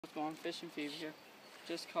what's going on? Fishing Fever here.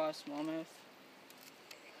 Just caught a smallmouth.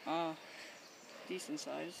 Decent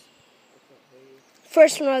size.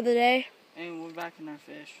 First one of the day. And we're back in our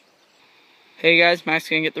fish. Hey guys, Max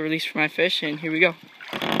gonna get the release for my fish, and here we go.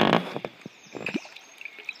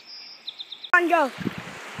 On go.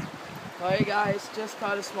 Alright guys, just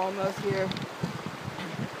caught a smallmouth here.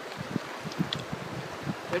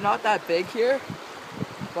 They're not that big here,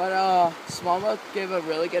 but smallmouth give a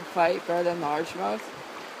really good fight, better than largemouth.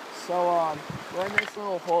 So we're in this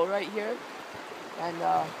little hole right here, and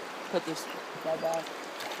put this guy back.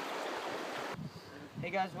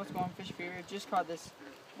 Hey guys, what's going on? Fish Fever? Just caught this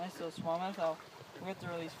nice little smallmouth. I'll get the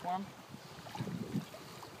release for him.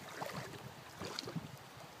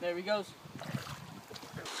 There he goes.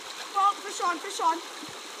 Oh, fish on, fish on.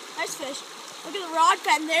 Nice fish. Look at the rod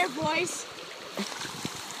bend there, boys.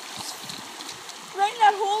 Right in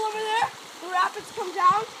that hole over there, the rapids come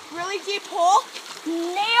down, really deep hole.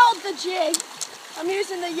 Nailed the jig. I'm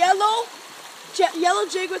using the yellow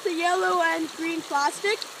jig with the yellow and green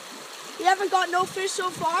plastic. We haven't got no fish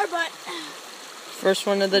so far, but... First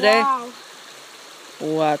one of the day? Wow.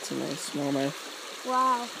 Oh, that's a nice smallmouth.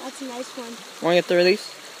 Wow, that's a nice one. Want to get the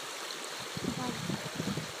release?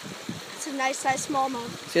 It's a nice size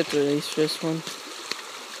smallmouth. Let's get the release for this one.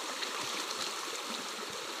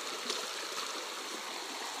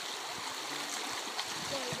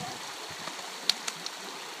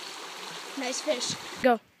 Nice fish.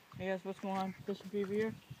 Go. Hey guys, what's going on? Fishing Fever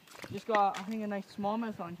here. Just got, I think, a nice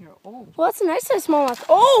smallmouth on here. Oh. Well, that's a nice size smallmouth.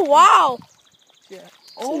 Oh, wow. Yeah.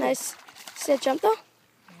 Oh. Nice. See that jump though?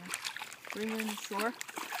 Yeah. Bring it in the shore.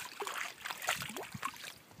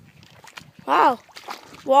 Wow.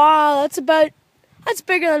 Wow, that's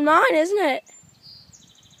bigger than mine, isn't it?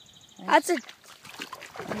 Nice.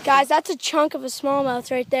 Guys, that's a chunk of a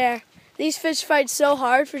smallmouth right there. These fish fight so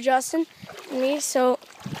hard for Justin and me, so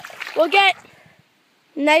we'll get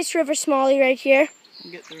nice river smallie right here.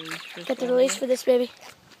 Get the release for this baby.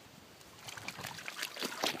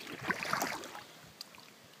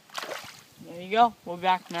 There you go. We're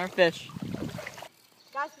back in our fish.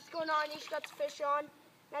 Guys, what's going on? Ish got the fish on.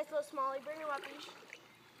 Nice little smallie. Bring him up, Ish.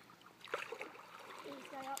 Bring this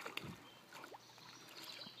guy up.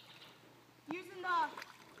 Using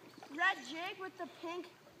the red jig with the pink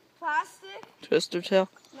plastic. Twister tail.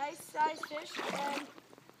 Nice size fish and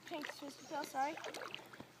pink twister tail, sorry.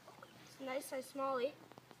 It's a nice size smallie.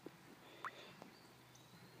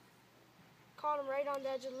 Caught him right on the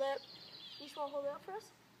edge of the lip. You just want to hold it up for us?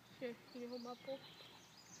 Here, can you hold my pole?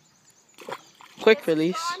 Quick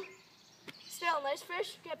release. Still, nice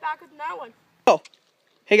fish. Get back with another one. Oh,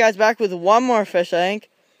 hey guys, back with one more fish, I think.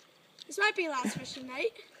 This might be last fish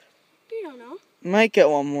tonight. You don't know. Might get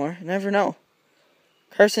one more. Never know.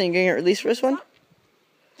 Carson, you gonna get released for this one?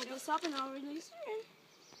 Hold this up and I'll release it.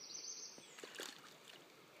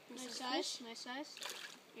 Nice size. Nice size.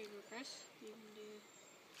 Here you go, Chris. You can do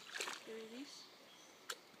the release.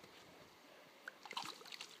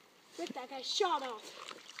 Get that guy shot off.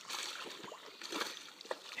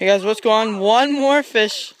 Hey guys, what's going on? One more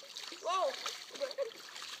fish. Whoa.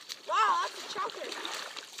 Wow, that's a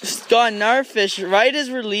chunker. Just got another fish right as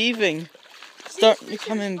we're leaving. Starting to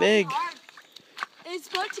come in big. Hard. It's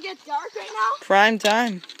about to get dark right now. Prime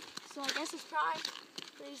time. So I guess it's prime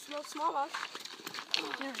for these little smallmouth.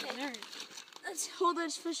 Okay. Let's hold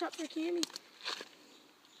this fish up for Cammy.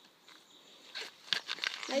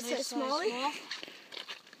 Nice size smallie.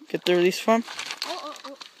 Get the release from him.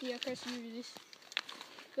 Oh. Yeah, Chris, you release.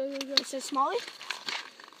 Go. It says smallie.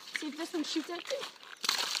 See if this one shoots at you.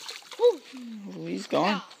 Oh, he's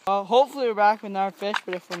gone. Hopefully we're back with another fish,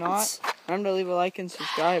 but if we're not, remember to leave a like and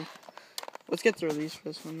subscribe. Let's get the release for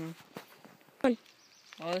this one though.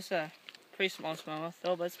 Well, it's a pretty small smallmouth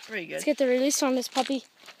though, but it's pretty good. Let's get the release on this puppy.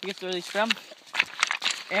 Get the release from him.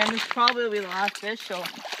 And this probably will be the last fish, so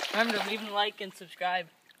remember to leave a like and subscribe.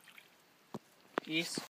 Peace.